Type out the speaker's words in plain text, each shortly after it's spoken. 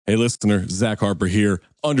Hey, listener, Zach Harper here.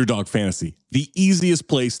 Underdog Fantasy, the easiest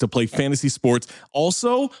place to play fantasy sports.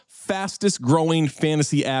 Also, fastest growing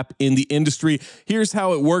fantasy app in the industry. Here's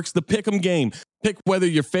how it works. The Pick'em game. Pick whether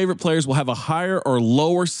your favorite players will have a higher or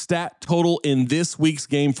lower stat total in this week's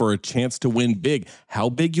game for a chance to win big. How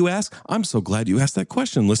big, you ask? I'm so glad you asked that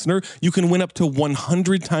question, listener. You can win up to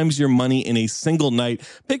 100 times your money in a single night.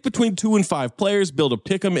 Pick between 2 and 5 players, build a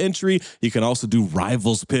Pick'em entry. You can also do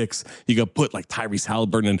rivals picks. You can put like Tyrese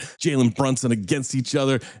Halliburton and Jalen Brunson against each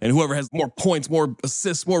other, and whoever has more points, more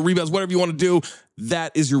assists, more rebounds, whatever you want to do,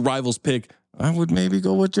 that is your rivals pick. I would maybe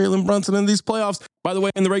go with Jalen Brunson in these playoffs. By the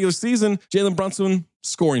way, in the regular season, Jalen Brunson,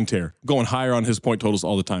 scoring tear, going higher on his point totals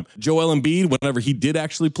all the time. Joel Embiid, whenever he did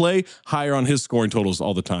actually play, higher on his scoring totals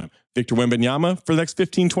all the time. Victor Wembanyama, for the next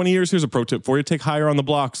 15, 20 years, here's a pro tip for you. Take higher on the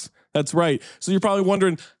blocks. That's right. So you're probably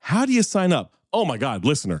wondering, how do you sign up? Oh my God,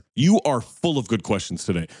 listener, you are full of good questions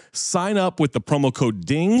today. Sign up with the promo code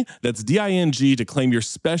DING, that's D-I-N-G, to claim your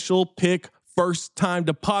special pick first time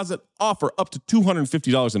deposit offer up to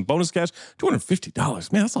 $250 in bonus cash.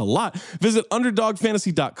 $250, man, that's a lot. Visit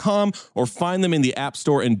underdogfantasy.com or find them in the App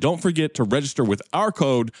Store. And don't forget to register with our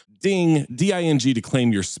code DING, D-I-N-G, to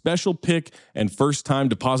claim your special pick and first time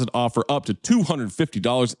deposit offer up to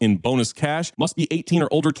 $250 in bonus cash. Must be 18 or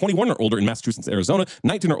older, 21 or older in Massachusetts, Arizona,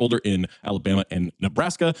 19 or older in Alabama and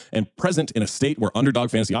Nebraska, and present in a state where Underdog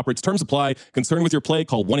Fantasy operates. Terms apply. Concerned with your play,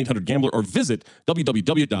 call 1-800-GAMBLER or visit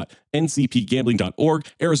www.ncpgambling.org.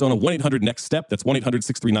 Arizona, 1-800-NEXT-STEP. That's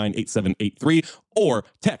 1-800-639-8783. Or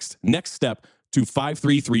text NEXT STEP to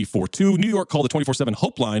 53342. New York, call the 24/7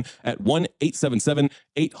 Hope line at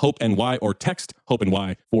 1-877-8-HOPE-NY or text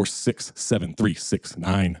HOPE-NY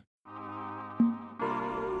 467-369.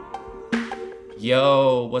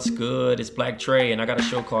 Yo, what's good? It's Black Trey, and I got a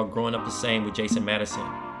show called Growing Up the Same with Jason Madison,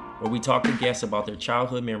 where we talk to guests about their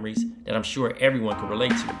childhood memories that I'm sure everyone can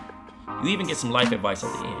relate to. You even get some life advice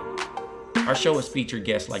at the end. Our show has featured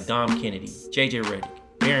guests like Dom Kennedy, JJ Redick,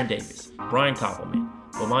 Baron Davis, Brian Koppelman,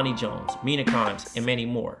 Bomani Jones, Mina Kimes, and many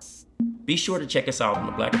more. Be sure to check us out on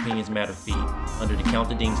the Black Opinions Matter feed under the Count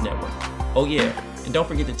the Dings Network. Oh yeah, and don't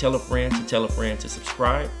forget to tell a friend to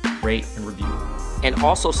subscribe, rate, and review. And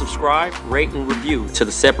also subscribe, rate, and review to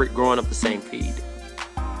the separate Growing Up the Same feed.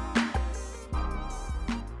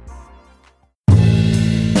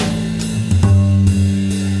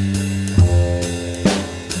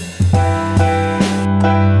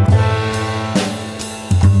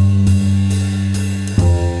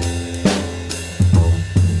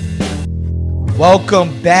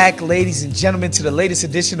 Welcome back, ladies and gentlemen, to the latest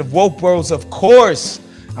edition of Woke Bros. Of course,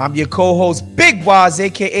 I'm your co-host, Big Waz,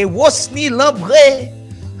 aka Wasni Lambre.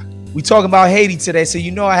 We talking about Haiti today, so you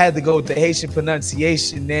know I had to go with the Haitian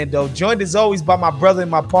pronunciation, Nando. Joined as always by my brother and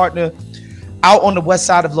my partner out on the west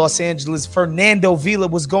side of Los Angeles, Fernando Vila.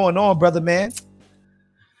 What's going on, brother, man?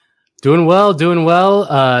 Doing well.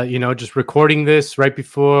 Just recording this right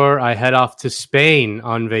before I head off to Spain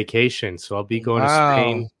on vacation. So I'll be going to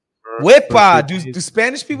Spain. Wepa. Do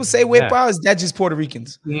Spanish people say wepa? Yeah. Or is that just Puerto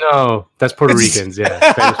Ricans? No, that's Puerto Ricans. Yeah,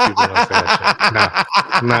 Spanish people don't say that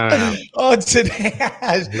shit. No. Oh,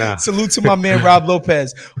 today, salute to my man Rob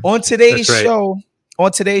Lopez. On today's show,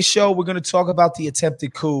 we're going to talk about the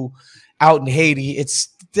attempted coup out in Haiti.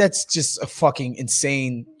 That's just a fucking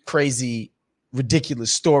insane, crazy,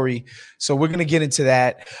 ridiculous story. So we're going to get into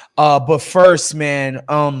that. But first, man,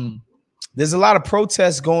 there's a lot of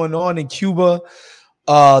protests going on in Cuba.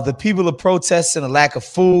 The people are protesting a lack of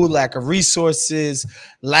food, lack of resources,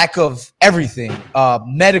 lack of everything,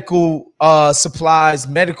 medical supplies,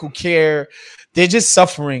 medical care. They're just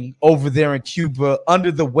suffering over there in Cuba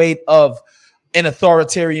under the weight of an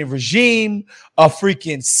authoritarian regime, a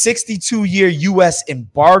freaking 62-year U.S.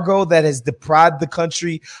 embargo that has deprived the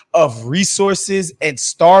country of resources and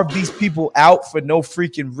starved these people out for no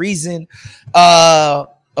freaking reason.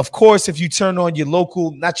 Of course, if you turn on your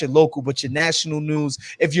local, not your local, but your national news,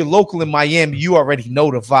 if you're local in Miami, you already know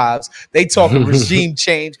the vibes. They talking regime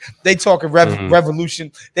change. They talking revolution.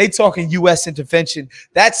 They talking U.S. intervention.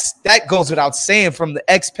 That goes without saying from the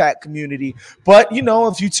expat community. But, you know,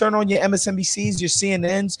 if you turn on your MSNBCs, your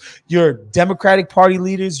CNNs, your Democratic Party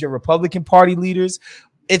leaders, your Republican Party leaders,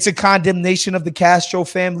 it's a condemnation of the Castro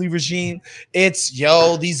family regime. It's,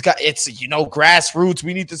 these guys, it's, grassroots.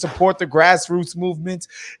 We need to support the grassroots movements.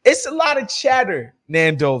 It's a lot of chatter,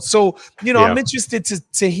 Nando. So, I'm interested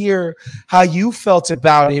to hear how you felt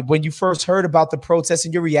about it when you first heard about the protests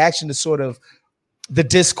and your reaction to sort of the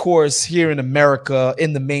discourse here in America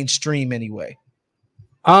in the mainstream anyway.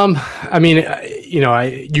 You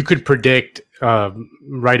could predict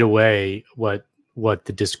right away what what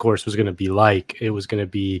the discourse was going to be like. It was going to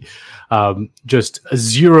be just a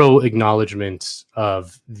zero acknowledgement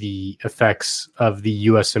of the effects of the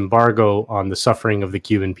U.S. embargo on the suffering of the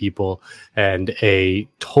Cuban people, and a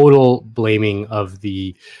total blaming of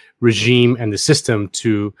the regime and the system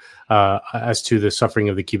as to the suffering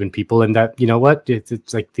of the Cuban people. And that, you know what,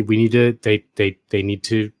 it's like we need to they need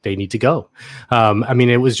to go. I mean,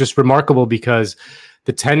 it was just remarkable because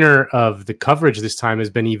the tenor of the coverage this time has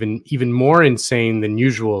been even more insane than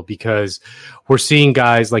usual, because we're seeing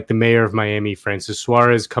guys like the mayor of Miami, Francis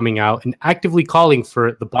Suarez, coming out and actively calling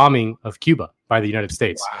for the bombing of Cuba by the United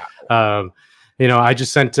States. Wow. I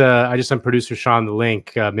just sent producer Sean the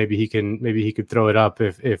link. Maybe he could throw it up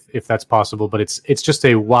if that's possible. But it's just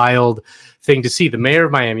a wild thing to see. The mayor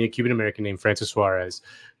of Miami, a Cuban American named Francis Suarez,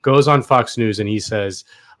 goes on Fox News and he says,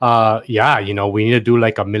 we need to do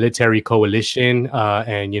like a military coalition,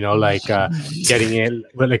 and getting in,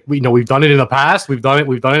 like we've done it in the past. We've done it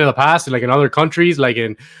in the past, like in other countries, like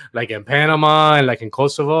in Panama and like in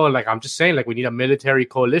Kosovo. And like I'm just saying, like we need a military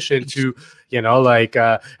coalition to, and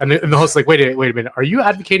the host's like, wait a minute, are you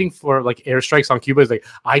advocating for like airstrikes on Cuba? It's like,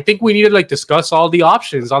 I think we need to like discuss all the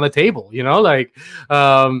options on the table,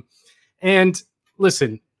 and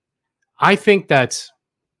listen, I think that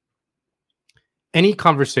any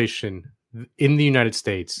conversation in the United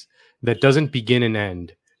States that doesn't begin and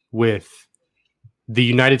end with the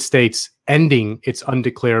United States ending its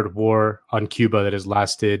undeclared war on Cuba that has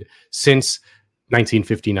lasted since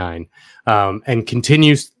 1959, and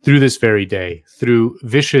continues through this very day through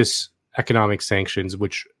vicious economic sanctions,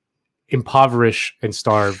 which impoverish and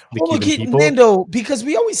starve the Cuban people. Nando, because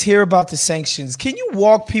we always hear about the sanctions, can you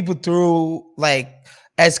walk people through like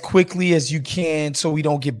as quickly as you can so we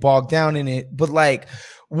don't get bogged down in it, but like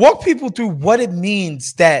walk people through what it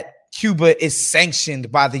means that Cuba is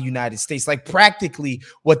sanctioned by the United States? Like practically,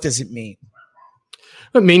 what does it mean?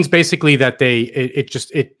 It means basically that it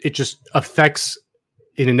just affects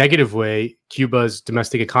in a negative way Cuba's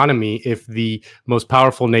domestic economy if the most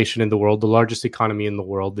powerful nation in the world, the largest economy in the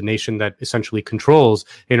world, the nation that essentially controls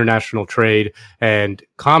international trade and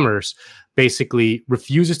commerce, basically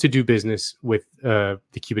refuses to do business with the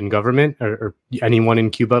Cuban government or anyone in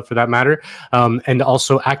Cuba for that matter, and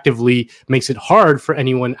also actively makes it hard for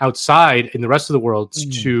anyone outside in the rest of the world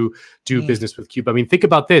to do business with Cuba. I mean, think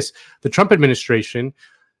about this. The Trump administration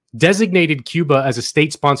designated Cuba as a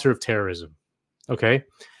state sponsor of terrorism. Okay.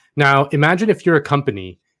 Now, imagine if you're a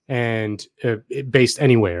company and based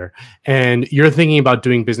anywhere, and you're thinking about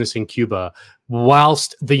doing business in Cuba,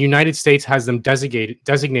 whilst the United States has them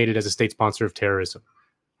designated as a state sponsor of terrorism.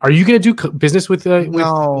 Are you going to do business with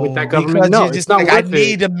that government? No, it's not. I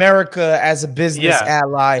need America as a business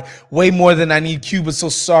ally way more than I need Cuba. So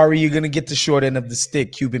sorry, you're going to get the short end of the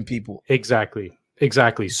stick, Cuban people. Exactly.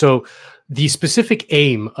 So the specific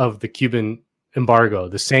aim of the Cuban embargo,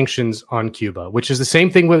 the sanctions on Cuba, which is the same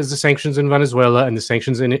thing as the sanctions in Venezuela and the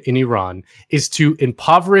sanctions in Iran, is to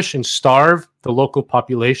impoverish and starve the local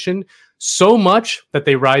population so much that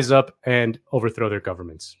they rise up and overthrow their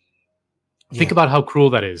governments. Yeah. Think about how cruel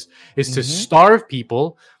that is to starve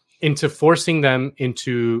people into forcing them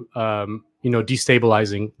into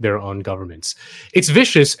destabilizing their own governments. It's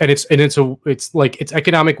vicious, and it's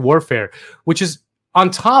economic warfare, which is on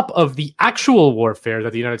top of the actual warfare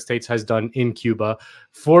that the United States has done in Cuba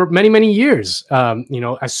for many, many years.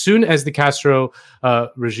 As soon as the Castro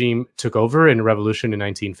regime took over in a revolution in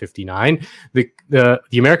 1959, the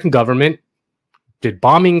American government did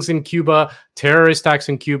bombings in Cuba, terrorist attacks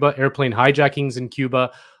in Cuba, airplane hijackings in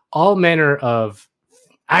Cuba, all manner of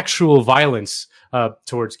actual violence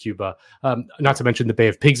towards Cuba, not to mention the Bay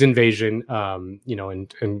of Pigs invasion,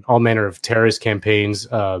 and all manner of terrorist campaigns,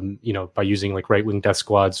 by using like right-wing death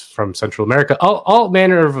squads from Central America, all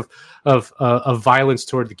manner of violence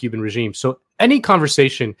toward the Cuban regime. So any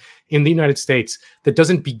conversation in the United States that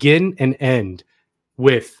doesn't begin and end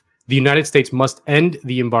with the United States must end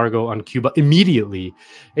the embargo on Cuba immediately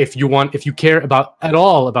if you care at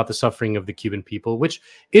all about the suffering of the Cuban people, which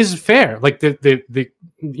is fair. Like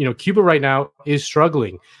Cuba right now is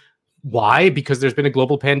struggling. Why? Because there's been a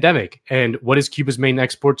global pandemic. And what is Cuba's main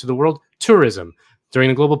export to the world? Tourism. During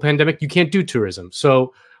a global pandemic, you can't do tourism.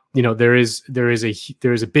 So, there is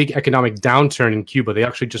a big economic downturn in Cuba. They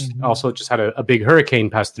actually also had a big hurricane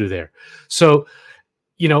pass through there. So,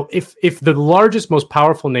 if the largest, most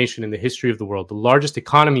powerful nation in the history of the world, the largest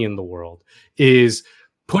economy in the world, is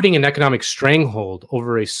putting an economic stranglehold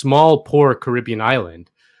over a small, poor Caribbean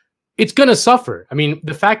island, it's going to suffer. I mean,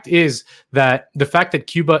 the fact that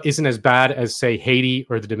Cuba isn't as bad as, say, Haiti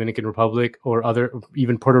or the Dominican Republic or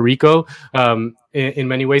even Puerto Rico in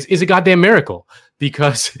many ways is a goddamn miracle,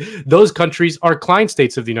 because those countries are client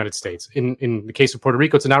states of the United States. In the case of Puerto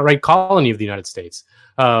Rico, it's an outright colony of the United States.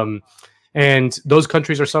 And those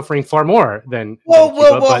countries are suffering far more than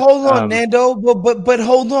Cuba. Hold on, Nando. But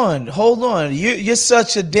hold on. You're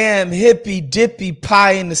such a damn hippy dippy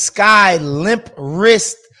pie in the sky, limp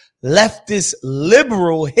wrist, leftist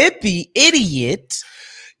liberal hippie idiot.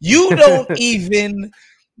 You don't even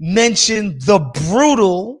mention the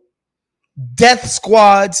brutal death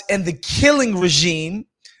squads and the killing regime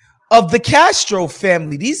of the Castro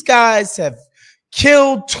family. These guys have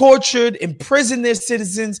killed, tortured, imprisoned their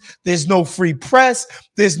citizens. There's no free press.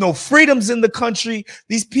 There's no freedoms in the country.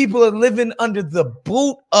 These people are living under the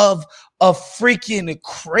boot of a freaking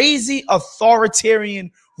crazy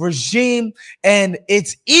authoritarian regime, and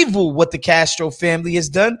it's evil what the Castro family has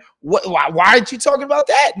done. Why aren't you talking about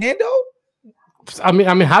that, Nando? I mean,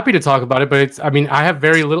 I'm happy to talk about it, but I have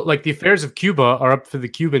very little. Like, the affairs of Cuba are up for the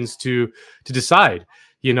Cubans to decide.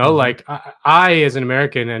 Like I as an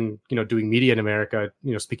American, and doing media in America,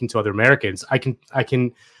 speaking to other Americans, I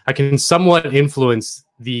can somewhat influence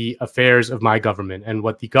the affairs of my government, and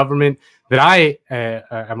what the government that I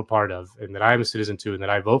am a part of, and that I am a citizen to, and that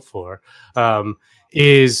I vote for,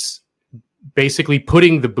 is basically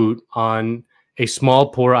putting the boot on a small,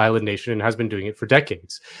 poor island nation, and has been doing it for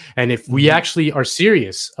decades. And if we actually are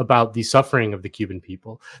serious about the suffering of the Cuban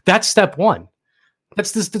people, that's step one.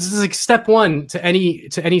 This is like step one to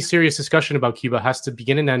any serious discussion about Cuba has to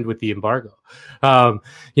begin and end with the embargo.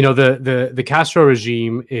 The Castro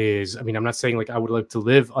regime is, I'm not saying like I would like to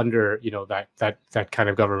live under, that kind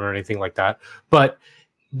of government or anything like that. But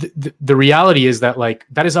the reality is that, like,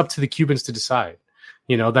 that is up to the Cubans to decide.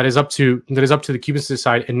 That is up to the Cubans to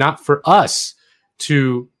decide, and not for us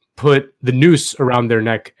to put the noose around their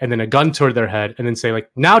neck and then a gun toward their head and then say, like,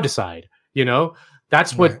 now decide.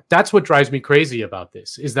 That's what drives me crazy about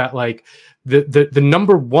this, is that, like, the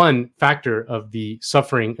number one factor of the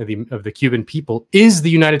suffering of the Cuban people is the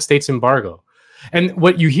United States embargo. And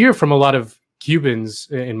what you hear from a lot of Cubans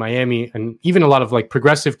in Miami, and even a lot of, like,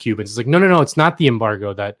 progressive Cubans, is like, no, it's not the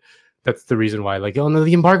embargo that's the reason why. Like, oh no,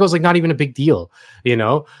 the embargo is like not even a big deal.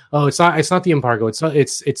 Oh, it's not the embargo. It's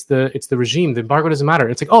the regime. The embargo doesn't matter.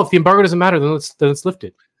 It's like, oh, if the embargo doesn't matter, then let's lift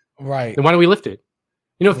it. Right. Then why don't we lift it?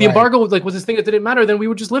 If the embargo was this thing that didn't matter, then we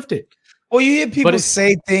would just lift it. Well, you hear people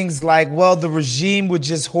say things like, well, the regime would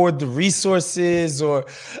just hoard the resources, or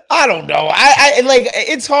I don't know. I like,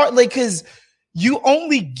 it's hard, like, because you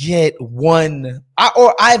only get one,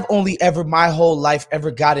 I've only ever my whole life ever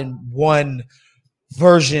gotten one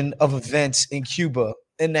version of events in Cuba,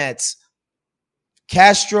 and that's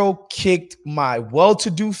Castro kicked my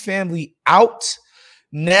well-to-do family out.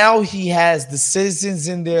 Now he has the citizens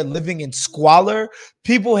in there living in squalor.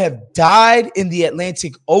 People have died in the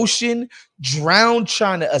Atlantic Ocean, drowned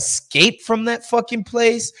trying to escape from that fucking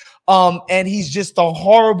place. And he's just a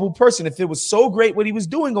horrible person. If it was so great what he was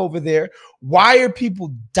doing over there, why are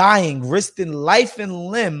people dying, risking life and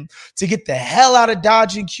limb to get the hell out of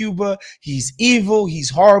Dodge in Cuba? He's evil. He's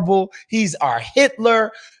horrible. He's our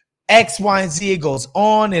Hitler. X, Y, and Z. It goes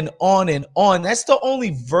on and on and on. That's the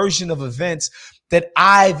only version of events that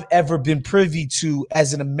I've ever been privy to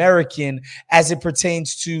as an American, as it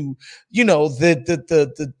pertains to,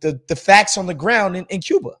 the facts on the ground in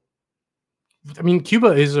Cuba. Cuba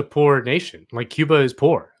is a poor nation. Like, Cuba is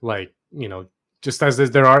poor. Like, just as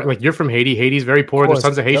there are, like, you're from Haiti. Haiti's very poor. There's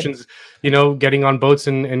tons of Haitians, getting on boats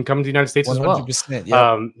and coming to the United States 100%, as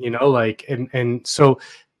well. Yeah. And so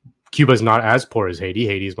Cuba is not as poor as Haiti.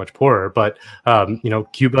 Haiti is much poorer, but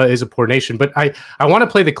Cuba is a poor nation. But I want to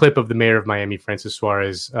play the clip of the mayor of Miami, Francis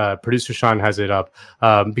Suarez. Producer Sean has it up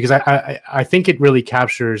because I think it really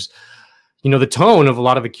captures, the tone of a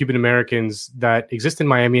lot of the Cuban Americans that exist in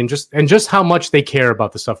Miami, and just how much they care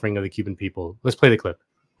about the suffering of the Cuban people. Let's play the clip.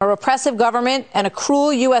 A repressive government and a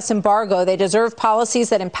cruel U.S. embargo. They deserve policies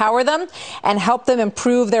that empower them and help them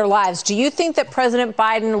improve their lives. Do you think that President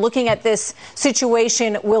Biden, looking at this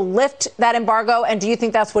situation, will lift that embargo? And do you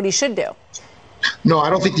think that's what he should do? No, I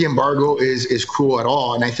don't think the embargo is cruel at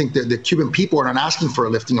all. And I think that the Cuban people are not asking for a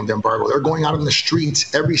lifting of the embargo. They're going out in the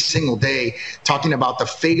streets every single day talking about the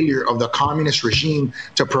failure of the communist regime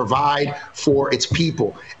to provide for its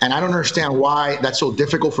people. And I don't understand why that's so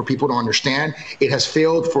difficult for people to understand. It has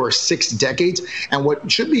failed for 6 decades. And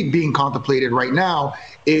what should be being contemplated right now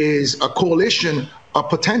is a coalition a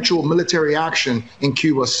potential military action in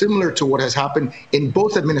Cuba, similar to what has happened in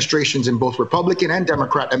both administrations, in both Republican and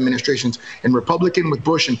Democrat administrations. In Republican with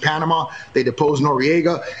Bush in Panama, they deposed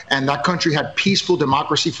Noriega, and that country had peaceful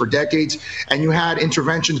democracy for decades. And you had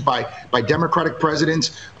interventions by Democratic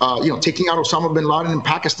presidents, taking out Osama bin Laden in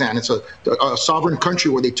Pakistan. It's a sovereign country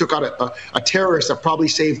where they took out a terrorist that probably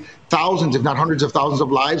saved thousands, if not hundreds of thousands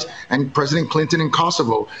of lives, and President Clinton in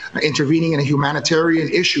Kosovo, intervening in a humanitarian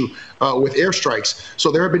issue with airstrikes.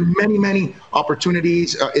 So there have been many, many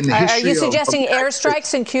opportunities in the history. Are you suggesting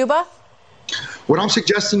airstrikes in Cuba? What I'm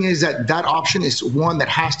suggesting is that option is one that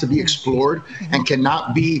has to be explored and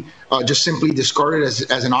cannot be just simply discarded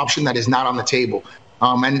as an option that is not on the table.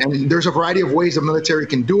 And there's a variety of ways the military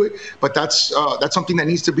can do it, but that's something that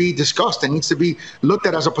needs to be discussed and needs to be looked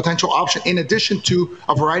at as a potential option, in addition to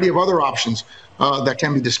a variety of other options that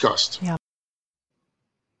can be discussed. Yeah.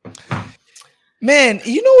 Man,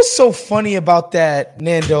 you know what's so funny about that,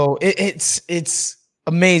 Nando? It's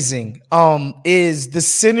amazing. Is the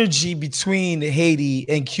synergy between Haiti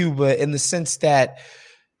and Cuba, in the sense that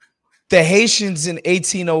the Haitians in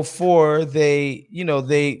 1804,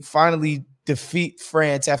 they finally defeat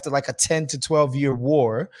France after like a 10 to 12 year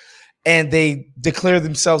war, and they declare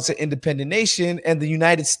themselves an independent nation, and the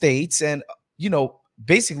United States and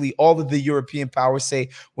basically all of the European powers say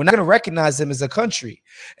we're not going to recognize them as a country.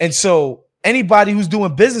 And so anybody who's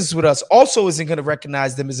doing business with us also isn't going to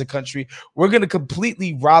recognize them as a country. We're going to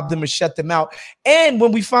completely rob them and shut them out. And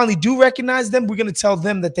when we finally do recognize them, we're going to tell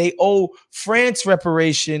them that they owe France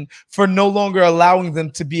reparation for no longer allowing them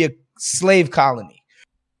to be a slave colony.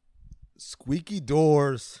 Squeaky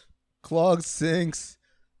doors, clogged sinks,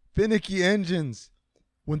 finicky engines.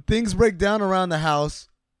 When things break down around the house,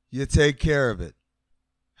 you take care of it.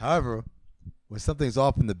 However, when something's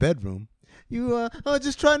off in the bedroom, you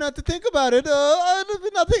just try not to think about it.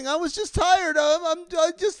 Nothing. I was just tired. I'm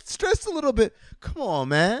just stressed a little bit. Come on,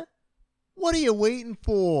 man. What are you waiting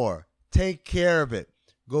for? Take care of it.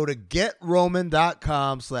 Go to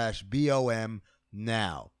GetRoman.com/BOM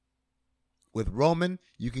now. With Roman,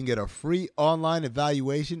 you can get a free online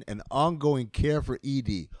evaluation and ongoing care for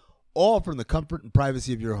ED, all from the comfort and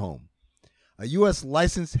privacy of your home. A U.S.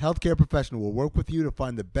 licensed healthcare professional will work with you to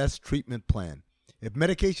find the best treatment plan. If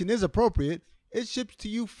medication is appropriate, it ships to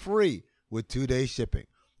you free with 2-day shipping.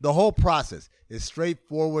 The whole process is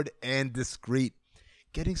straightforward and discreet.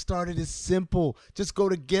 Getting started is simple. Just go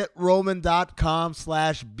to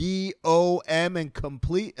GetRoman.com/BOM and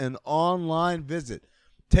complete an online visit.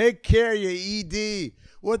 Take care of your ED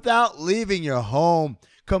without leaving your home.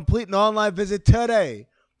 Complete an online visit today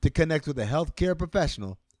to connect with a healthcare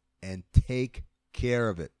professional and take care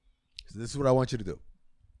of it. So this is what I want you to do.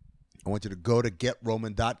 I want you to go to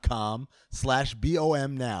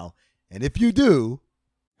GetRoman.com/BOM now. And if you do...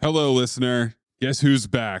 Hello, listener. Guess who's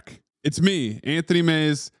back? It's me, Anthony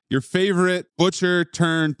Mays, your favorite butcher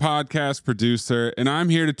turned podcast producer, and I'm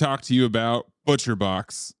here to talk to you about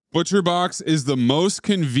ButcherBox. ButcherBox is the most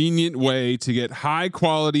convenient way to get high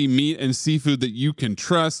quality meat and seafood that you can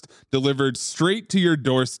trust, delivered straight to your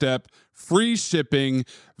doorstep, free shipping,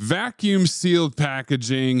 vacuum sealed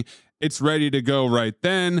packaging. It's ready to go right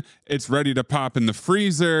then. It's ready to pop in the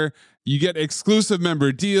freezer. You get exclusive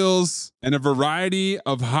member deals and a variety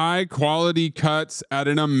of high quality cuts at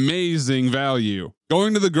an amazing value.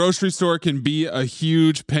 Going to the grocery store can be a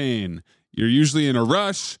huge pain. You're usually in a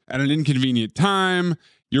rush at an inconvenient time.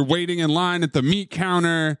 You're waiting in line at the meat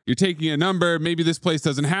counter. You're taking a number. Maybe this place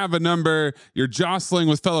doesn't have a number. You're jostling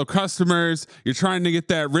with fellow customers. You're trying to get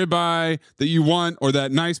that ribeye that you want or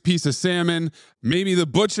that nice piece of salmon. Maybe the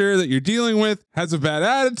butcher that you're dealing with has a bad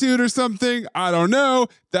attitude or something. I don't know.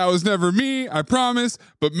 That was never me, I promise.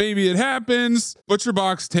 But maybe it happens.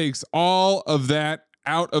 ButcherBox takes all of that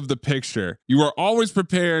out of the picture. You are always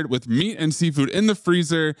prepared with meat and seafood in the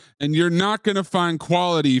freezer, and you're not going to find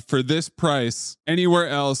quality for this price anywhere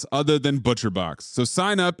else other than ButcherBox. So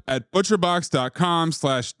sign up at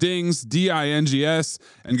butcherbox.com/dings, DINGS,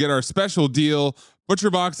 and get our special deal.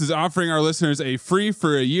 ButcherBox is offering our listeners a free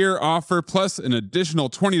for a year offer plus an additional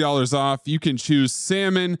 $20 off. You can choose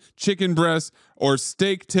salmon, chicken breast, or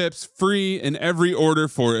steak tips free in every order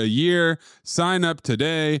for a year. Sign up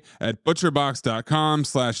today at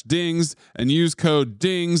butcherbox.com/dings and use code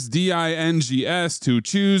DINGS, DINGS, to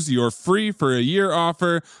choose your free for a year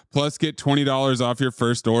offer plus get $20 off your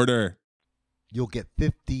first order. You'll get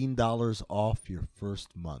 $15 off your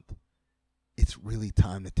first month. It's really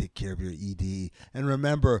time to take care of your ED. And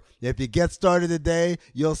remember, if you get started today,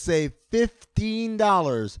 you'll save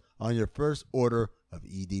 $15 on your first order of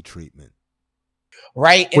ED treatment.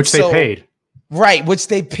 Right. Which they paid. Right, which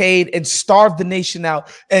they paid and starved the nation out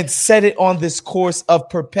and set it on this course of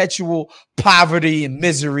perpetual poverty and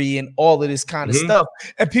misery and all of this kind of stuff.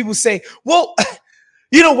 And people say, well,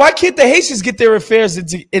 why can't the Haitians get their affairs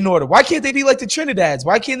in order? Why can't they be like the Trinidadians?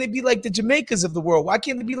 Why can't they be like the Jamaicas of the world? Why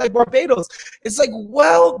can't they be like Barbados? It's like,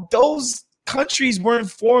 well, those countries weren't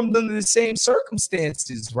formed under the same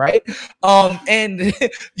circumstances, right? And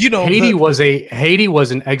Haiti was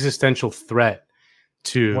an existential threat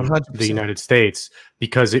to 100%. The United States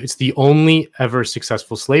because it's the only ever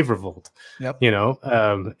successful slave revolt. Yep.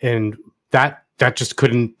 And that just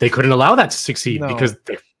couldn't allow that to succeed because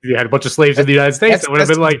they had a bunch of slaves in the United States that would have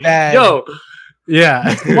been like, bad. Yo,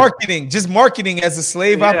 yeah, just marketing as a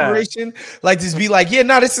slave operation. Like, just be like,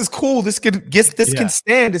 this is cool. This can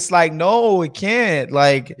stand. It's like, no, it can't.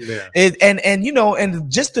 Like, and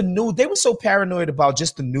just the news. They were so paranoid about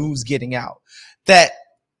just the news getting out that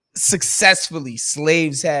successfully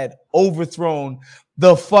slaves had overthrown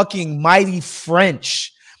the fucking mighty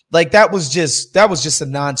French. Like, that was just a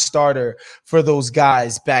non-starter for those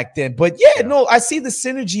guys back then. But I see the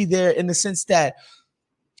synergy there in the sense that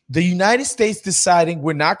the United States deciding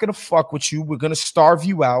we're not going to fuck with you, we're going to starve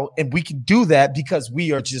you out, and we can do that because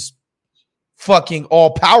we are just fucking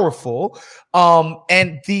all powerful,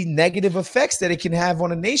 and the negative effects that it can have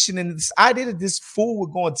on a nation. And this idea that this fool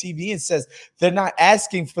would go on TV and says they're not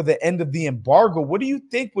asking for the end of the embargo. What do you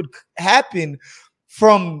think would happen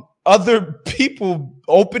from other people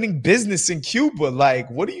opening business in Cuba? Like,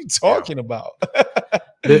 what are you talking about?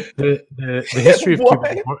 The history of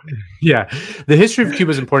Cuba. The history of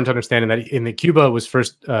Cuba is important to understand. In that Cuba was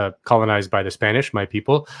first colonized by the Spanish, my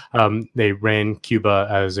people. They ran Cuba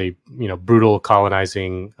as a brutal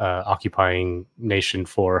colonizing, occupying nation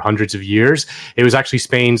for hundreds of years. It was actually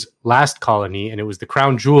Spain's last colony, and it was the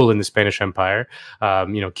crown jewel in the Spanish Empire.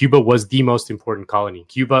 Cuba was the most important colony.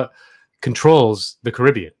 Cuba controls the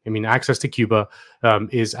Caribbean. I mean, access to Cuba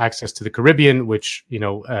is access to the Caribbean, which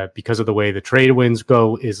because of the way the trade winds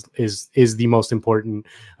go, is the most important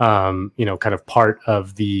kind of part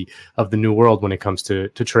of the New World when it comes to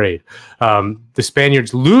trade. The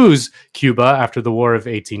Spaniards lose Cuba after the War of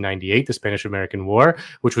 1898, the Spanish-American War,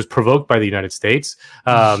 which was provoked by the United States,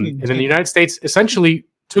 and then the United States essentially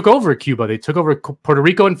took over Cuba. They took over Puerto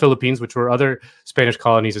Rico and Philippines, which were other Spanish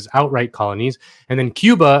colonies, as outright colonies, and then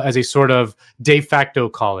Cuba as a sort of de facto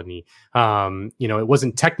colony. It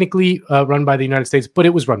wasn't technically run by the United States, but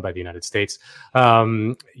it was run by the United States.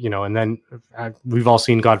 And then we've all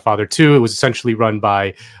seen Godfather 2. It was essentially run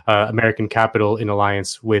by American capital in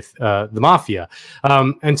alliance with the mafia.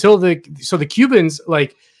 So the Cubans,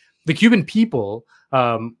 like the Cuban people,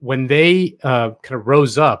 when they kind of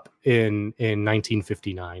rose up in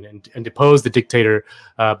 1959 and deposed the dictator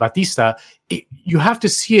Batista, you have to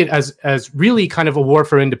see it as really kind of a war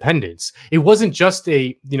for independence. It wasn't just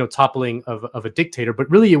a toppling of a dictator, but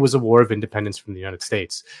really it was a war of independence from the United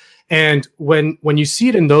States. And when you see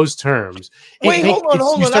it in those terms, hold on.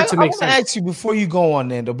 I want to ask you before you go on,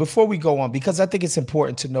 Nando, before we go on, because I think it's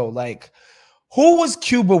important to know, like, who was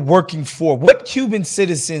Cuba working for? What Cuban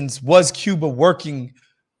citizens was Cuba working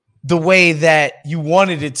the way that you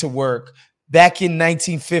wanted it to work back in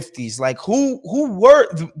 1950s? Like, who were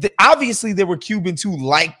obviously there were Cubans who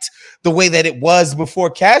liked the way that it was before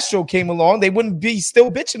Castro came along. They wouldn't be still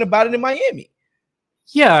bitching about it in Miami.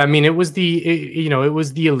 Yeah, I mean, it was the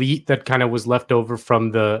elite that kind of was left over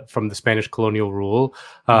from the Spanish colonial rule.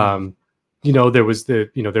 There was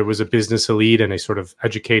a business elite and a sort of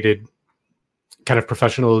educated kind of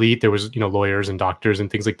professional elite. There was lawyers and doctors and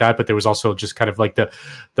things like that, but there was also just kind of like the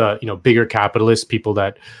bigger capitalist people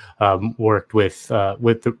that worked with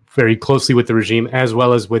very closely with the regime, as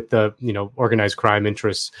well as with the organized crime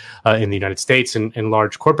interests in the United States and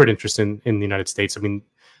large corporate interests in the United States. I mean,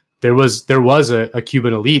 there was a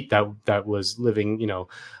Cuban elite that was living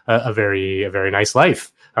a very nice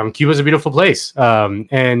life. Cuba's a beautiful place,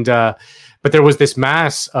 but there was this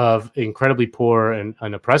mass of incredibly poor and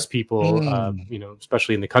oppressed people,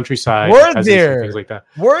 especially in the countryside. Were there? Things like that.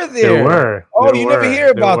 Were there? There were. Oh, you never hear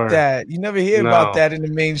about that. You never hear about that in the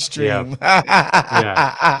mainstream.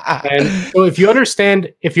 Yeah. And so if you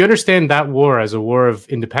understand that war as a war of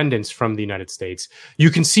independence from the United States, you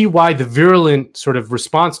can see why the virulent sort of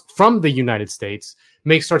response from the United States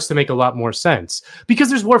starts to make a lot more sense, because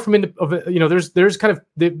there's war from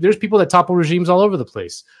there's people that topple regimes all over the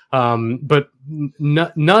place, but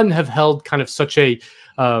none have held kind of such a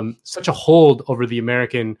hold over the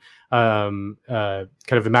American kind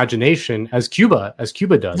of imagination as Cuba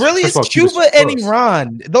does. Really, it's Cuba and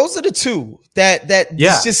Iran. Those are the two that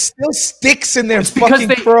just still sticks in their fucking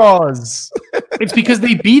craws. It's because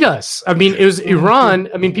they beat us. I mean, it was Iran.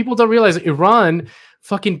 I mean, people don't realize Iran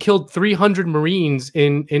fucking killed 300 Marines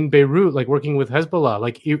in Beirut, like working with Hezbollah.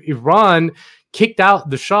 Like Iran kicked out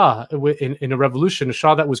the Shah in a revolution, a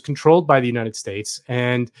Shah that was controlled by the United States,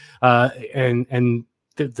 and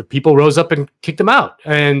the people rose up and kicked him out.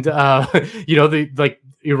 And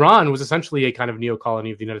Iran was essentially a kind of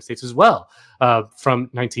neo-colony of the United States as well, from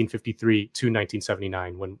 1953 to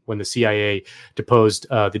 1979, when the CIA deposed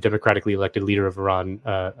the democratically elected leader of Iran,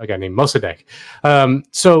 a guy named Mossadegh.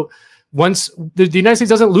 So once the United States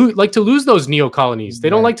doesn't like to lose those neo-colonies, they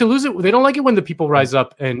don't like to lose it. They don't like it when the people rise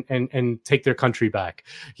up and take their country back.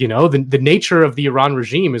 You know, the nature of the Iran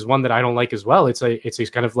regime is one that I don't like as well. It's a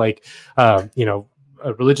kind of like a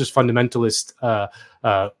religious fundamentalist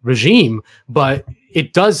regime, but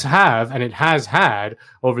it does have, and it has had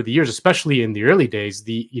over the years, especially in the early days,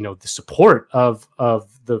 the support of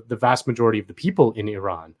the vast majority of the people in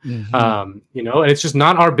Iran. And it's just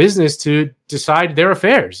not our business to decide their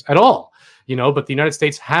affairs at all. But the United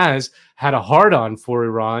States has had a hard-on for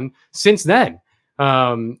Iran since then.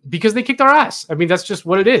 Because they kicked our ass. I mean, that's just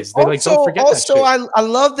what it is. They don't forget that shit. I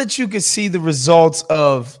love that you can see the results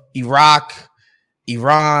of Iraq,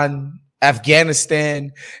 Iran,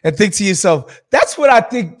 Afghanistan, and think to yourself, that's what I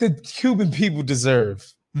think the Cuban people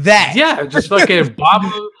deserve. That. Yeah, just like a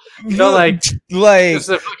bomb, like just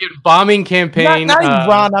a fucking bombing campaign. Not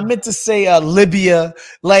Iran. I meant to say Libya.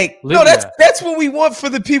 No, that's what we want for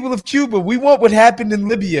the people of Cuba. We want what happened in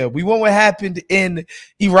Libya. We want what happened in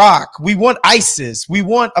Iraq. We want ISIS. We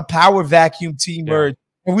want a power vacuum to emerge,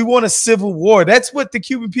 and we want a civil war. That's what the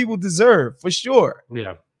Cuban people deserve, for sure.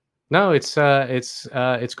 Yeah. No, it's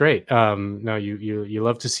great. No, you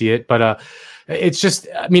love to see it, but it's just,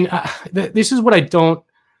 I mean, this is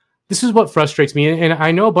what frustrates me. And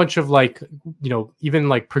I know a bunch of even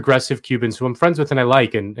like progressive Cubans who I'm friends with and I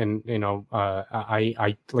like, and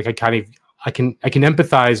I can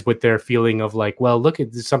empathize with their feeling of like, well, look,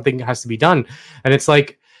 something has to be done. And it's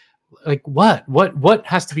like what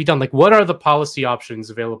has to be done? Like, what are the policy options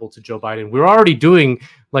available to Joe Biden? We're already doing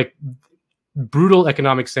like brutal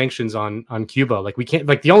economic sanctions on Cuba. Like, we can't,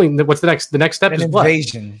 like, what's the next step? Is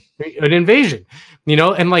invasion. An invasion,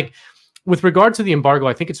 and like, with regard to the embargo,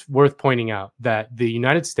 I think it's worth pointing out that the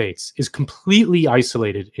United States is completely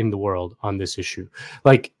isolated in the world on this issue.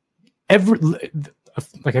 Like, I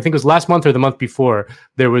think it was last month or the month before,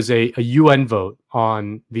 there was a UN vote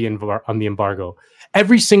on the embargo.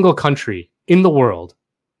 Every single country in the world,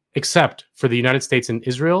 except for the United States and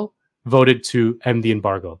Israel, voted to end the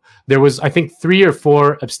embargo. There was, I think, 3 or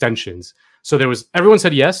 4 abstentions. So everyone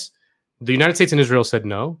said yes. The United States and Israel said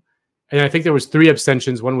no. And I think there was 3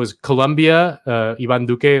 abstentions. One was Colombia, Ivan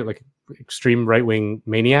Duque, like extreme right-wing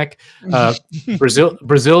maniac,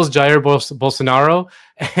 Brazil's Jair Bolsonaro,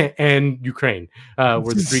 and Ukraine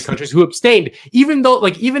were the 3 countries who abstained. Even though,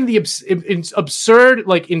 like, even the absurd,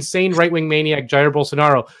 like, insane right-wing maniac Jair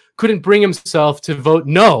Bolsonaro couldn't bring himself to vote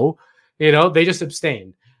no, they just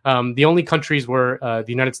abstained. The only countries were the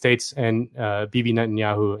United States and Bibi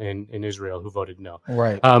Netanyahu in Israel who voted no.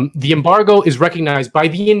 Right. The embargo is recognized by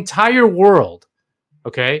the entire world,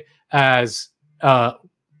 okay, as a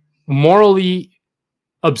morally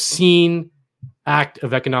obscene act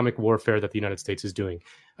of economic warfare that the United States is doing.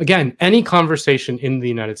 Again, any conversation in the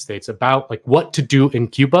United States about like what to do in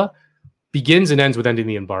Cuba begins and ends with ending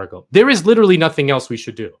the embargo. There is literally nothing else we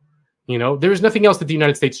should do. There is nothing else that the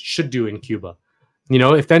United States should do in Cuba.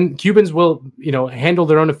 If then Cubans will, handle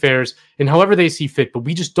their own affairs in however they see fit, but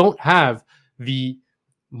we just don't have the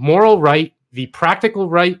moral right, the practical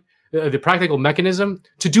right, the practical mechanism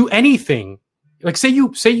to do anything. Like, say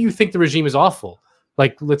you think the regime is awful.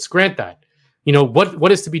 Like, let's grant that.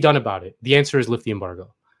 What is to be done about it? The answer is lift the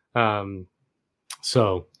embargo.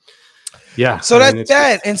 So that's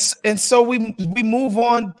that. And so we move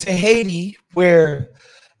on to Haiti, where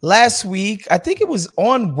last week, I think it was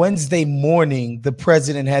on Wednesday morning, the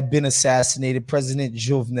president had been assassinated, President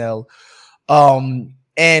Jovenel,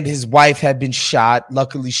 and his wife had been shot.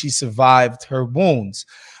 Luckily, she survived her wounds.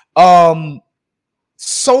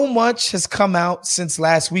 So much has come out since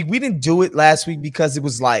last week. We didn't do it last week because it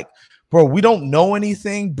was like, bro, we don't know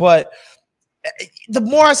anything. But the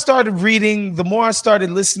more I started reading, the more I started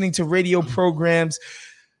listening to radio programs,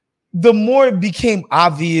 the more it became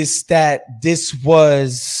obvious that this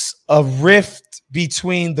was a rift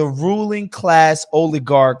between the ruling class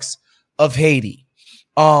oligarchs of Haiti.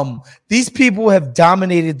 These people have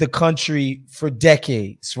dominated the country for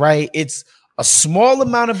decades, right? It's a small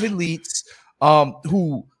amount of elites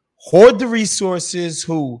who hoard the resources,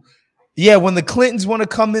 who, when the Clintons want to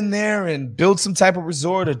come in there and build some type of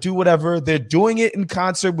resort or do whatever, they're doing it in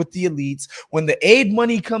concert with the elites. When the aid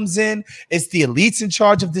money comes in, it's the elites in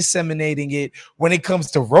charge of disseminating it. When it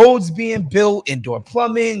comes to roads being built, indoor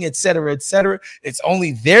plumbing, et cetera, it's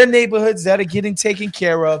only their neighborhoods that are getting taken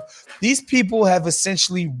care of. These people have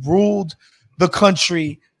essentially ruled the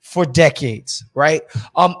country for decades, right?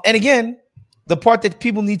 And again, the part that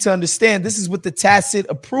people need to understand, this is with the tacit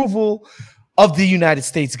approval of the United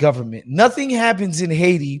States government. Nothing happens in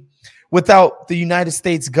Haiti without the United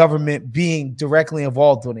States government being directly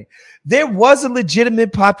involved in it. There was a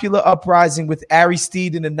legitimate popular uprising with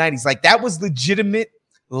Aristide in the 90s. Like, that was legitimate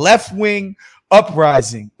left-wing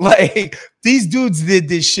uprising. Like, these dudes did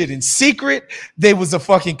this shit in secret. There was a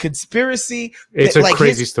fucking conspiracy. It's a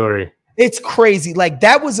crazy story. It's crazy. Like,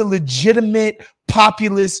 that was a legitimate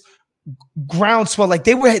populist groundswell. Like,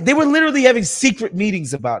 they were literally having secret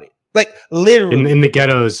meetings about it. Like, literally in the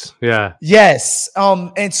ghettos. Yeah. Yes.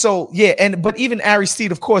 And so, but even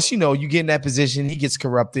Aristide, of course, you get in that position, he gets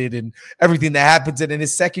corrupted and everything that happens. And in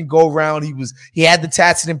his second go round, he had the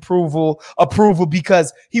tacit approval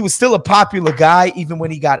because he was still a popular guy, even when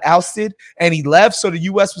he got ousted and he left. So the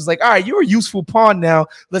US was like, all right, you're a useful pawn now.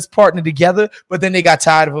 Let's partner together. But then they got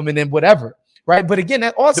tired of him and then whatever. Right, but again,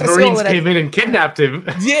 that also the Marines came in and kidnapped him.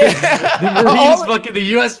 Yeah, the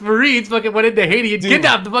U.S. Marines fucking went into Haiti and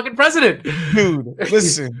kidnapped the fucking president. Dude,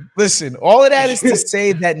 listen. All of that is to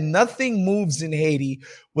say that nothing moves in Haiti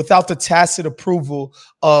without the tacit approval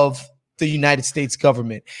of the United States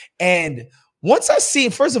government. And once I see,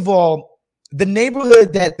 first of all, the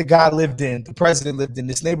neighborhood that the guy lived in, the president lived in,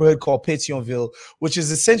 this neighborhood called Pétionville, which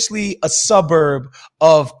is essentially a suburb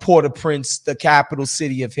of Port-au-Prince, the capital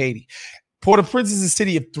city of Haiti. Port-au-Prince is a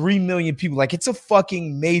city of 3 million people. Like, it's a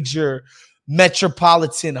fucking major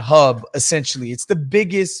metropolitan hub, essentially. It's the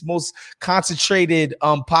biggest, most concentrated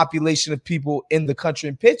population of people in the country.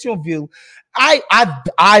 In Pétionville,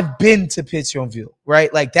 I've been to Pétionville,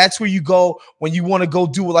 right? Like, that's where you go when you want to go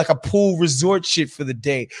do like a pool resort shit for the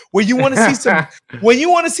day. Where you want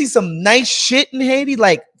to see some nice shit in Haiti,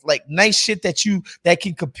 like nice shit that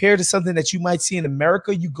can compare to something that you might see in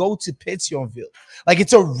America, you go to Pétionville. Like,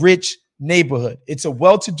 it's a rich neighborhood. It's a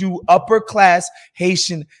well-to-do upper class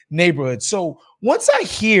Haitian neighborhood. So once I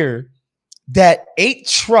hear that 8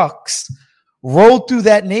 trucks rolled through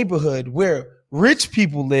that neighborhood where rich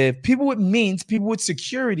people live, people with means, people with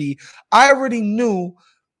security, I already knew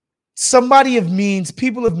somebody of means,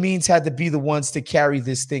 people of means had to be the ones to carry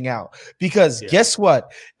this thing out. Because guess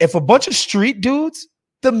what? If a bunch of street dudes,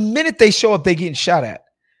 the minute they show up, they getting shot at.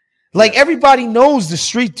 Like, everybody knows the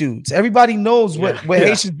street dudes. Everybody knows what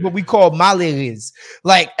Haitians, what we call malheureux.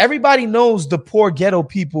 Like, everybody knows the poor ghetto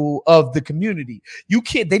people of the community.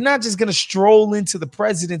 They're not just going to stroll into the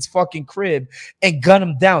president's fucking crib and gun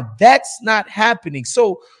him down. That's not happening.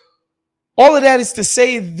 So all of that is to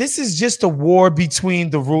say, this is just a war between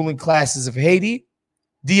the ruling classes of Haiti.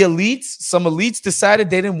 The elites, some elites decided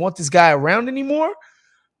they didn't want this guy around anymore.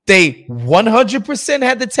 They 100%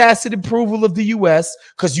 had the tacit approval of the U.S.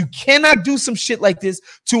 because you cannot do some shit like this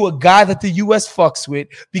to a guy that the U.S. fucks with.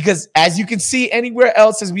 Because as you can see anywhere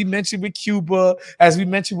else, as we mentioned with Cuba, as we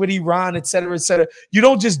mentioned with Iran, et cetera, you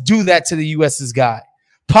don't just do that to the U.S.'s guy.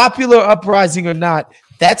 Popular uprising or not,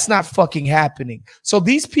 that's not fucking happening. So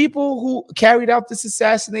these people who carried out this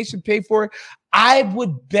assassination paid for it. I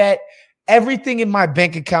would bet everything in my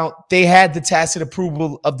bank account, they had the tacit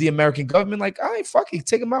approval of the American government. Like, all right, fuck it,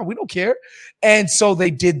 take them out. We don't care. And so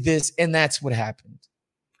they did this, and that's what happened.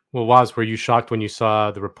 Well, Waz, were you shocked when you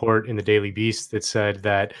saw the report in the Daily Beast that said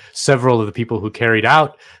that several of the people who carried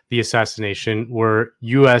out the assassination were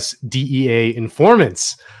U.S. DEA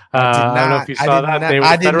informants? I don't know if you saw that. They were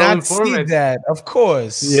federal informants. See that. Of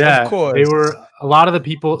course. Yeah, of course. They were a lot of the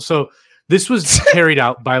people. So this was carried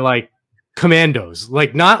out by like commandos,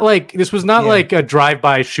 this was not like a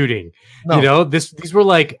drive-by shooting. No. These were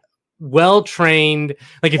like well-trained,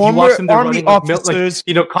 like if you watch them, they're running officers,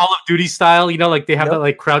 like, Call of Duty style, like they have that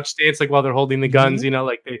like crouch stance, like while they're holding the guns,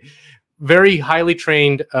 like they very highly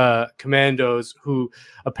trained commandos who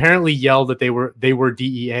apparently yelled that they were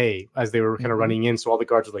DEA as they were kind of running in. So all the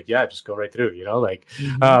guards were like, yeah, just go right through,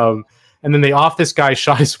 and then they off this guy,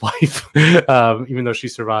 shot his wife, even though she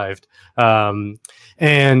survived.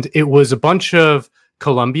 And it was a bunch of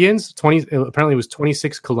Colombians, apparently it was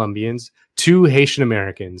 26 Colombians, two Haitian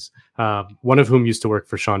Americans, one of whom used to work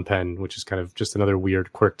for Sean Penn, which is kind of just another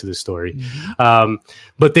weird quirk to the story.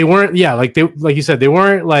 But they weren't, like you said, they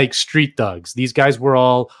weren't like street thugs. These guys were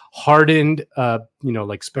all hardened,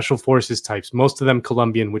 like special forces types. Most of them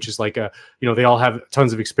Colombian, which is like they all have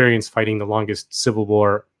tons of experience fighting the longest civil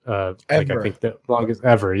war, I think the longest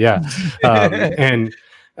ever. Yeah.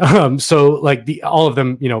 So like all of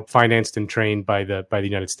them, financed and trained by the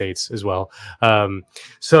United States as well.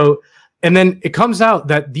 And then it comes out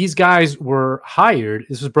that these guys were hired.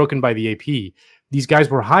 This was broken by the AP. These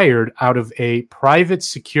guys were hired out of a private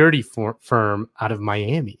security firm out of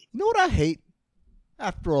Miami. You know what I hate?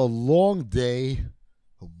 After a long day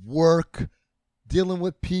of work, dealing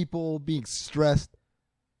with people, being stressed,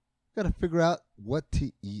 got to figure out what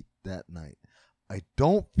to eat that night. I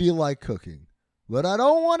don't feel like cooking, but I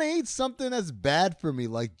don't want to eat something that's bad for me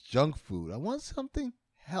like junk food. I want something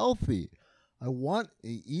healthy. I want to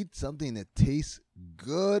eat something that tastes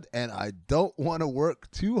good, and I don't want to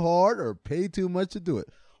work too hard or pay too much to do it.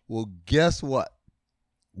 Well, guess what?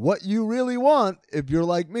 What you really want, if you're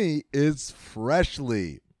like me, is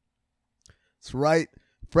Freshly. That's right.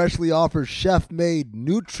 Freshly offers chef-made,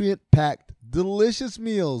 nutrient-packed, delicious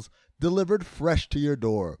meals delivered fresh to your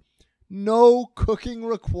door. No cooking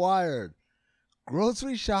required.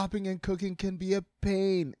 Grocery shopping and cooking can be a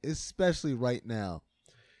pain, especially right now.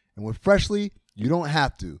 And with Freshly, you don't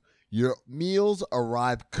have to. Your meals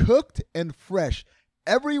arrive cooked and fresh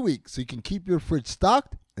every week, so you can keep your fridge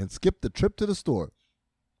stocked and skip the trip to the store.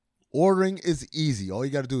 Ordering is easy. All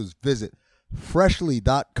you got to do is visit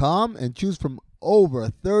freshly.com and choose from over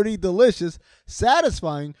 30 delicious,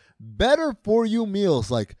 satisfying, better-for-you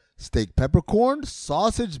meals like steak peppercorn,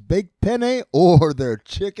 sausage baked penne, or their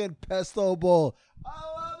chicken pesto bowl. I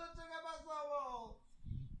love the chicken pesto bowl.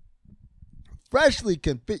 Freshly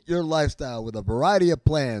can fit your lifestyle with a variety of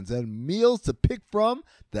plans and meals to pick from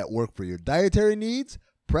that work for your dietary needs,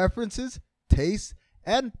 preferences, tastes,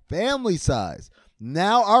 and family size.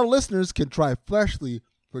 Now our listeners can try Freshly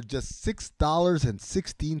for just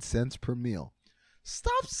 $6.16 per meal.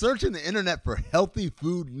 Stop searching the internet for healthy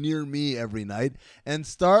food near me every night and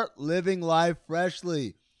start living life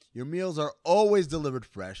freshly. Your meals are always delivered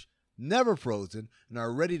fresh, never frozen, and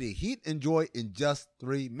are ready to heat and enjoy in just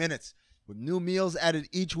 3 minutes. With new meals added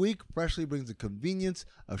each week, Freshly brings the convenience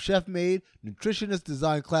of chef-made,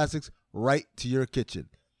 nutritionist-designed classics right to your kitchen.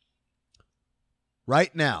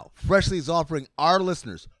 Right now, Freshly is offering our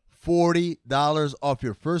listeners $40 off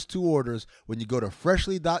your first 2 orders when you go to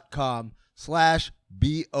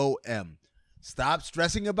freshly.com/BOM. Stop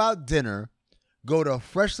stressing about dinner. Go to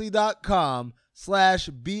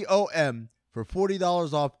freshly.com/BOM for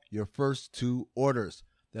 $40 off your first 2 orders.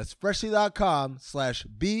 That's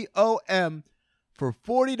freshly.com/BOM for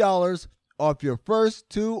 $40 off your first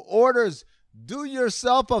 2 orders. Do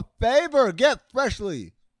yourself a favor. Get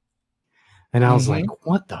Freshly. And I was like,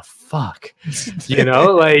 what the fuck?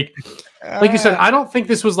 Like you said, I don't think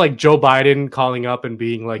this was like Joe Biden calling up and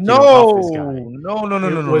being like, no, this guy.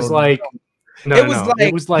 No.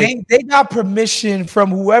 It was like they got permission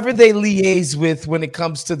from whoever they liaise with when it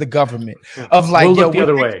comes to the government of like, we'll look the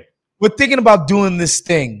other way. We're thinking about doing this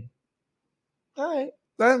thing. All right.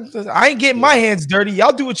 I ain't getting my hands dirty.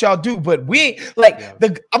 Y'all do what y'all do, but we ain't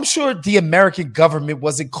I'm sure the American government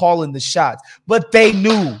wasn't calling the shots, but they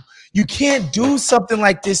knew. You can't do something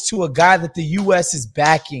like this to a guy that the U.S. is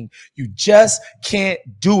backing. You just can't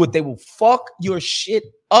do it. They will fuck your shit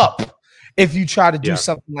up if you try to do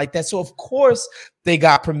something like that. So, of course, they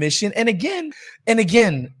got permission. And again,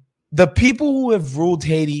 the people who have ruled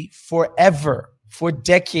Haiti forever, for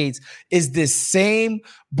decades, is this same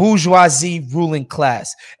bourgeoisie ruling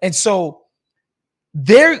class. And so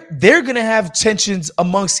they're going to have tensions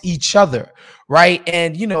amongst each other. Right.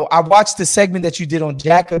 And, I watched the segment that you did on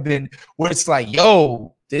Jacobin where it's like,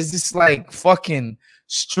 yo, there's this like fucking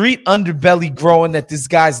street underbelly growing that this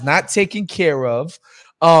guy's not taking care of.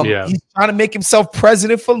 He's trying to make himself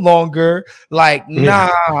president for longer. Like,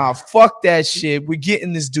 nah, fuck that shit. We're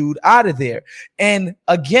getting this dude out of there. And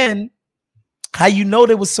again, how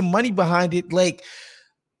there was some money behind it? Like,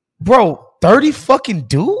 bro, 30 fucking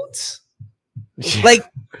dudes? Like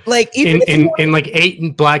even in like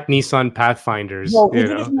 8 black Nissan Pathfinders.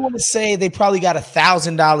 Even if you want to say they probably got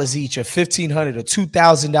 $1,000 each, or $1,500 or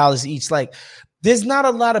 $2,000 each, like there's not a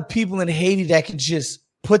lot of people in Haiti that can just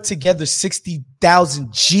put together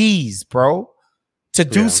 60,000 G's, bro, to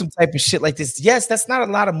do some type of shit like this. Yes, that's not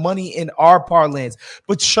a lot of money in our parlance,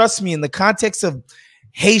 but trust me, in the context of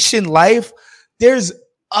Haitian life, there's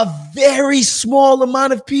a very small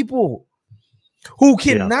amount of people who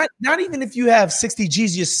can not even if you have 60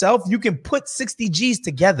 G's yourself, you can put 60 G's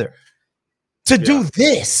together. to do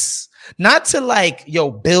this. Not to like,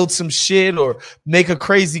 build some shit or make a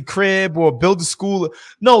crazy crib or build a school.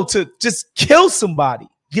 No, to just kill somebody.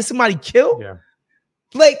 Get somebody killed. Yeah.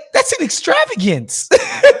 Like, that's an extravagance.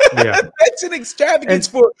 Yeah. That's an extravagance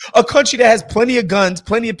for a country that has plenty of guns,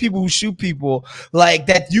 plenty of people who shoot people, like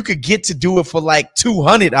that you could get to do it for like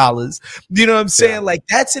 $200. You know what I'm saying? Yeah. Like,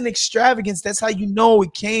 that's an extravagance. That's how you know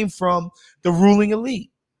it came from the ruling elite.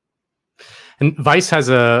 And Vice has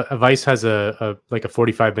a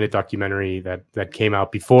 45-minute documentary that came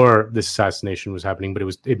out before this assassination was happening, but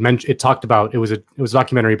it talked about it was a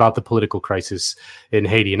documentary about the political crisis in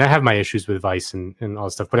Haiti. And I have my issues with Vice and all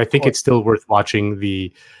that stuff, but I think it's still worth watching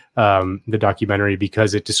the documentary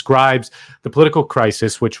because it describes the political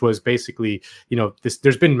crisis, which was basically,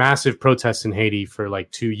 there's been massive protests in Haiti for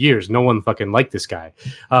like 2 years. No one fucking liked this guy.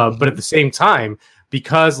 But at the same time,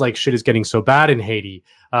 because like shit is getting so bad in Haiti,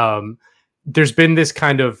 there's been this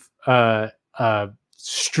kind of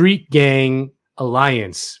street gang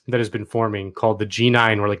alliance that has been forming called the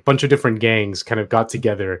G9, where like a bunch of different gangs kind of got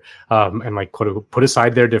together and like put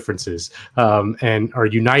aside their differences and are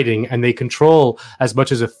uniting, and they control as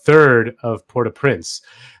much as a third of Port-au-Prince.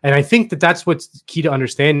 And I think that's what's key to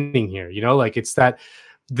understanding here. Like it's that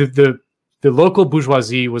the local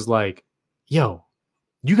bourgeoisie was like, yo,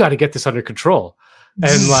 you got to get this under control.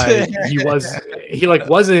 And like he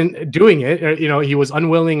wasn't doing it, or, he was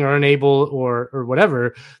unwilling or unable or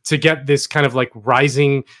whatever to get this kind of like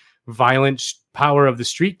rising violent power of the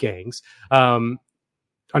street gangs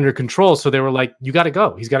under control. So they were like, you got to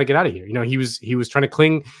go. He's got to get out of here. He was trying to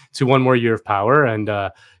cling to one more year of power, and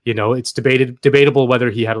it's debatable whether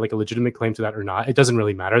he had like a legitimate claim to that or not. It doesn't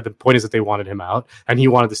really matter. The point is that they wanted him out, and he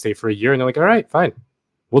wanted to stay for a year. And they're like, all right, fine.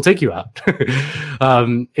 We'll take you out.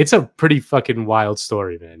 It's a pretty fucking wild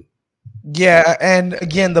story, man. Yeah, and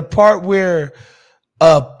again, the part where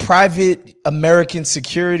a private American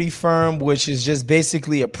security firm, which is just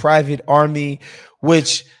basically a private army,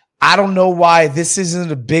 which I don't know why this isn't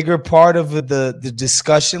a bigger part of the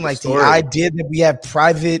discussion. Like the idea that we have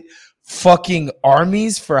private fucking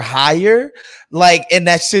armies for hire, like, and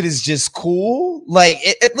that shit is just cool. Like,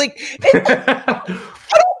 I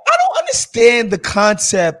don't understand the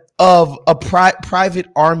concept of a private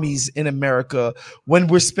armies in America when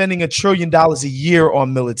we're spending $1 trillion a year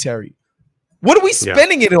on military. What are we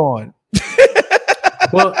spending it on?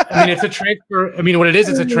 Well, I mean, it's a transfer. I mean, what it is,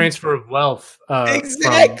 it's a transfer of wealth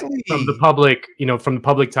exactly from the public, from the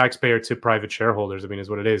public taxpayer to private shareholders. I mean, is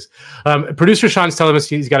what it is. Producer Sean's telling us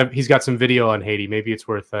he's got some video on Haiti. Maybe it's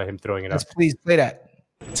worth him throwing it up. Please play that.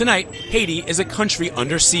 Tonight, Haiti is a country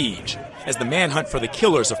under siege as the manhunt for the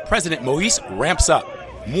killers of President Moïse ramps up.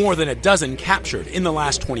 More than a dozen captured in the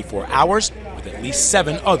last 24 hours, with at least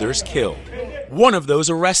 7 others killed. One of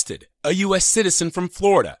those arrested, a U.S. citizen from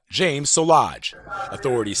Florida, James Solage.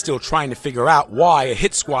 Authorities still trying to figure out why a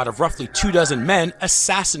hit squad of roughly 24 men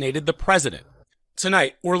assassinated the president.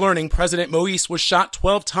 Tonight, we're learning President Moïse was shot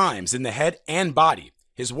 12 times in the head and body.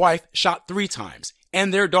 His wife shot 3 times,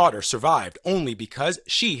 and their daughter survived only because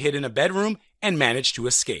she hid in a bedroom and managed to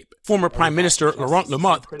escape. Former Prime Minister Laurent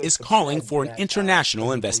Lamothe is calling for an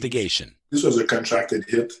international investigation. This was a contracted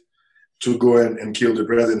hit to go and kill the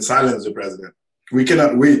president, silence the president. We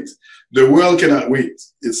cannot wait. The world cannot wait.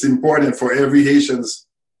 It's important for every Haitian's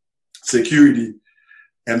security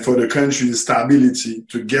and for the country's stability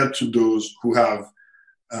to get to those who have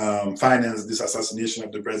financed this assassination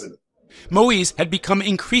of the president. Moïse had become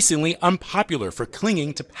increasingly unpopular for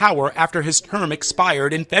clinging to power after his term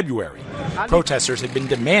expired in February. Protesters had been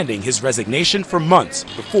demanding his resignation for months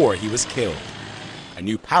before he was killed. A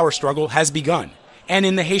new power struggle has begun, and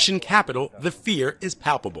in the Haitian capital, the fear is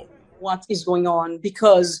palpable. What is going on?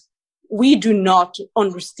 Because we do not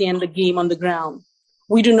understand the game on the ground.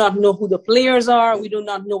 We do not know who the players are. We do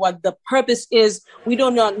not know what the purpose is. We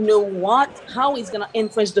do not know how it's going to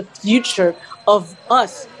influence the future of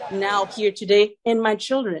us now here today and my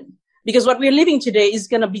children. Because what we're living today is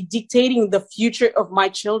going to be dictating the future of my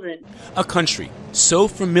children. A country so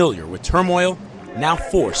familiar with turmoil, now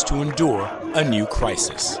forced to endure a new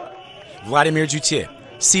crisis. Vladimir Duthier,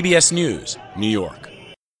 CBS News, New York.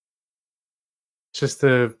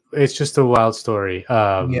 It's just a wild story.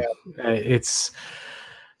 It's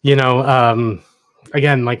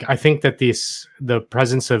again, like I think that the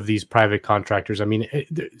presence of these private contractors, I mean,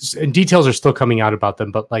 and details are still coming out about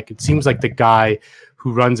them, but like it seems like the guy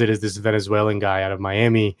who runs it is this Venezuelan guy out of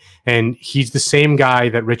Miami, and he's the same guy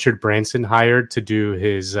that Richard Branson hired to do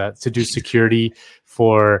his security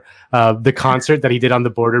for the concert that he did on the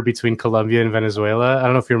border between Colombia and Venezuela. I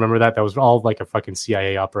don't know if you remember that. That was all like a fucking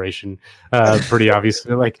CIA operation, pretty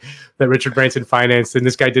obviously, like that Richard Branson financed, and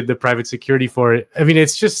this guy did the private security for it. I mean,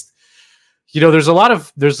 it's just, there's a lot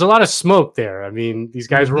of smoke there. I mean, these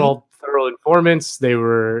guys were all federal informants. They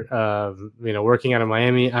were, working out of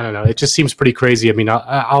Miami. I don't know. It just seems pretty crazy. I mean,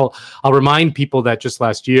 I'll remind people that just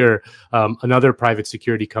last year, another private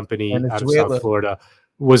security company out of South Florida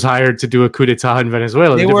was hired to do a coup d'etat in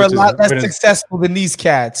Venezuela. They were a lot less successful than these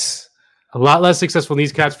cats. A lot less successful than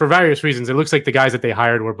these cats for various reasons. It looks like the guys that they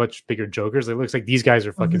hired were much bigger jokers. It looks like these guys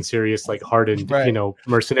are fucking serious, like hardened,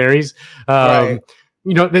 mercenaries. They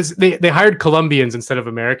hired Colombians instead of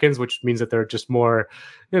Americans, which means that they're just more,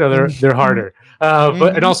 they're harder.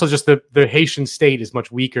 But and also just the Haitian state is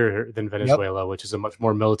much weaker than Venezuela, which is a much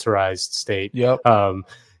more militarized state.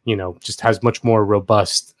 Just has much more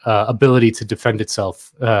robust ability to defend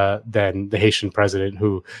itself than the Haitian president,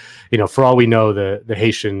 who, for all we know, the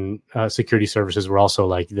Haitian security services were also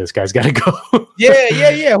like, this guy's got to go.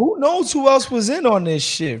 Yeah. Who knows who else was in on this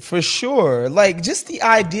shit, for sure. Like, just the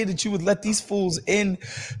idea that you would let these fools in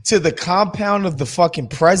to the compound of the fucking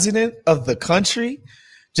president of the country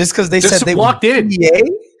just because they said they walked in.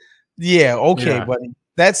 Yeah, okay, buddy.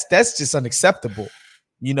 That's just unacceptable.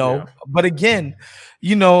 But again,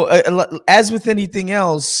 as with anything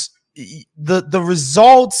else, the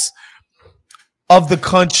results of the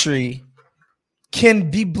country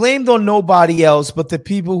can be blamed on nobody else but the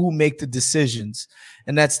people who make the decisions,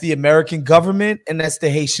 and that's the American government and that's the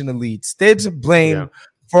Haitian elites. They're to blame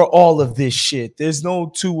for all of this shit. There's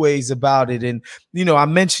no two ways about it. And, I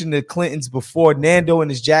mentioned the Clintons before. Nando in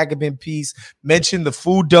his Jacobin piece mentioned the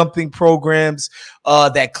food dumping programs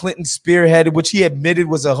that Clinton spearheaded, which he admitted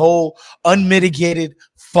was a whole unmitigated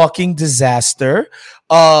fucking disaster.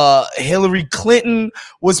 Hillary Clinton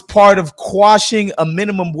was part of quashing a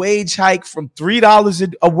minimum wage hike from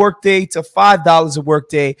 $3 a workday to $5 a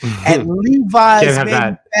workday at Levi's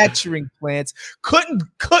manufacturing plants.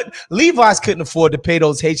 Levi's couldn't afford to pay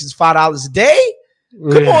those Haitians $5 a day.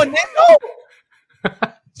 Come on, Nando.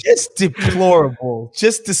 Just deplorable,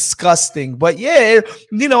 just disgusting. But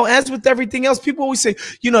as with everything else, people always say,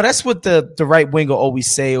 that's what the right wing will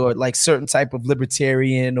always say, or like certain type of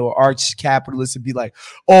libertarian or arch capitalist would be like,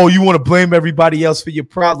 oh, you want to blame everybody else for your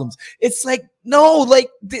problems. It's like, no,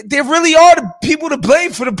 like there really are the people to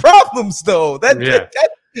blame for the problems, though. When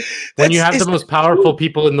you have the most powerful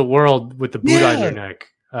people in the world with the boot on your neck.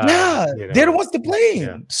 They're the ones to blame.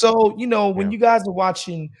 Yeah. So, when you guys are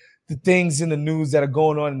watching the things in the news that are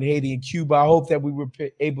going on in Haiti and Cuba, I hope that we were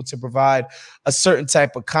able to provide a certain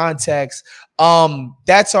type of context.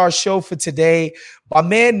 That's our show for today. My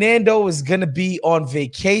man Nando is going to be on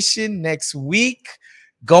vacation next week,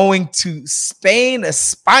 going to Spain,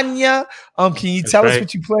 España. Can you tell us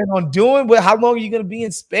what you plan on doing? How long are you going to be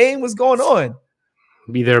in Spain? What's going on?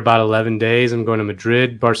 I'll be there about 11 days. I'm going to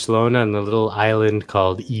Madrid, Barcelona, and a little island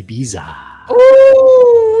called Ibiza.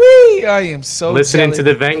 I am so listening jealous. to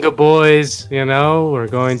the Venga Boys. We're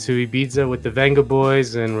going to Ibiza with the Venga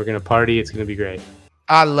Boys, and we're gonna party. It's gonna be great.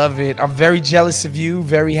 I love it. I'm very jealous of you,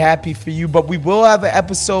 very happy for you, but we will have an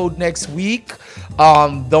episode next week.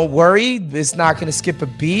 Don't worry, it's not gonna skip a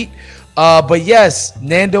beat. But yes,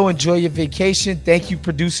 Nando, enjoy your vacation. Thank you,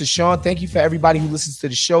 producer Sean. Thank you for everybody who listens to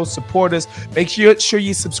the show. Support us. Make sure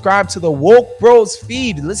you subscribe to the Woke Bros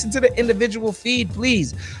feed. Listen to the individual feed,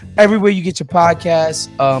 please. Everywhere you get your podcasts.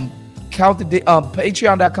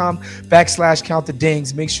 Patreon.com/Count the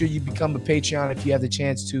Dings. Make sure you become a Patreon if you have the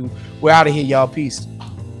chance to. We're out of here, y'all. Peace.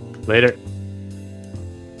 Later.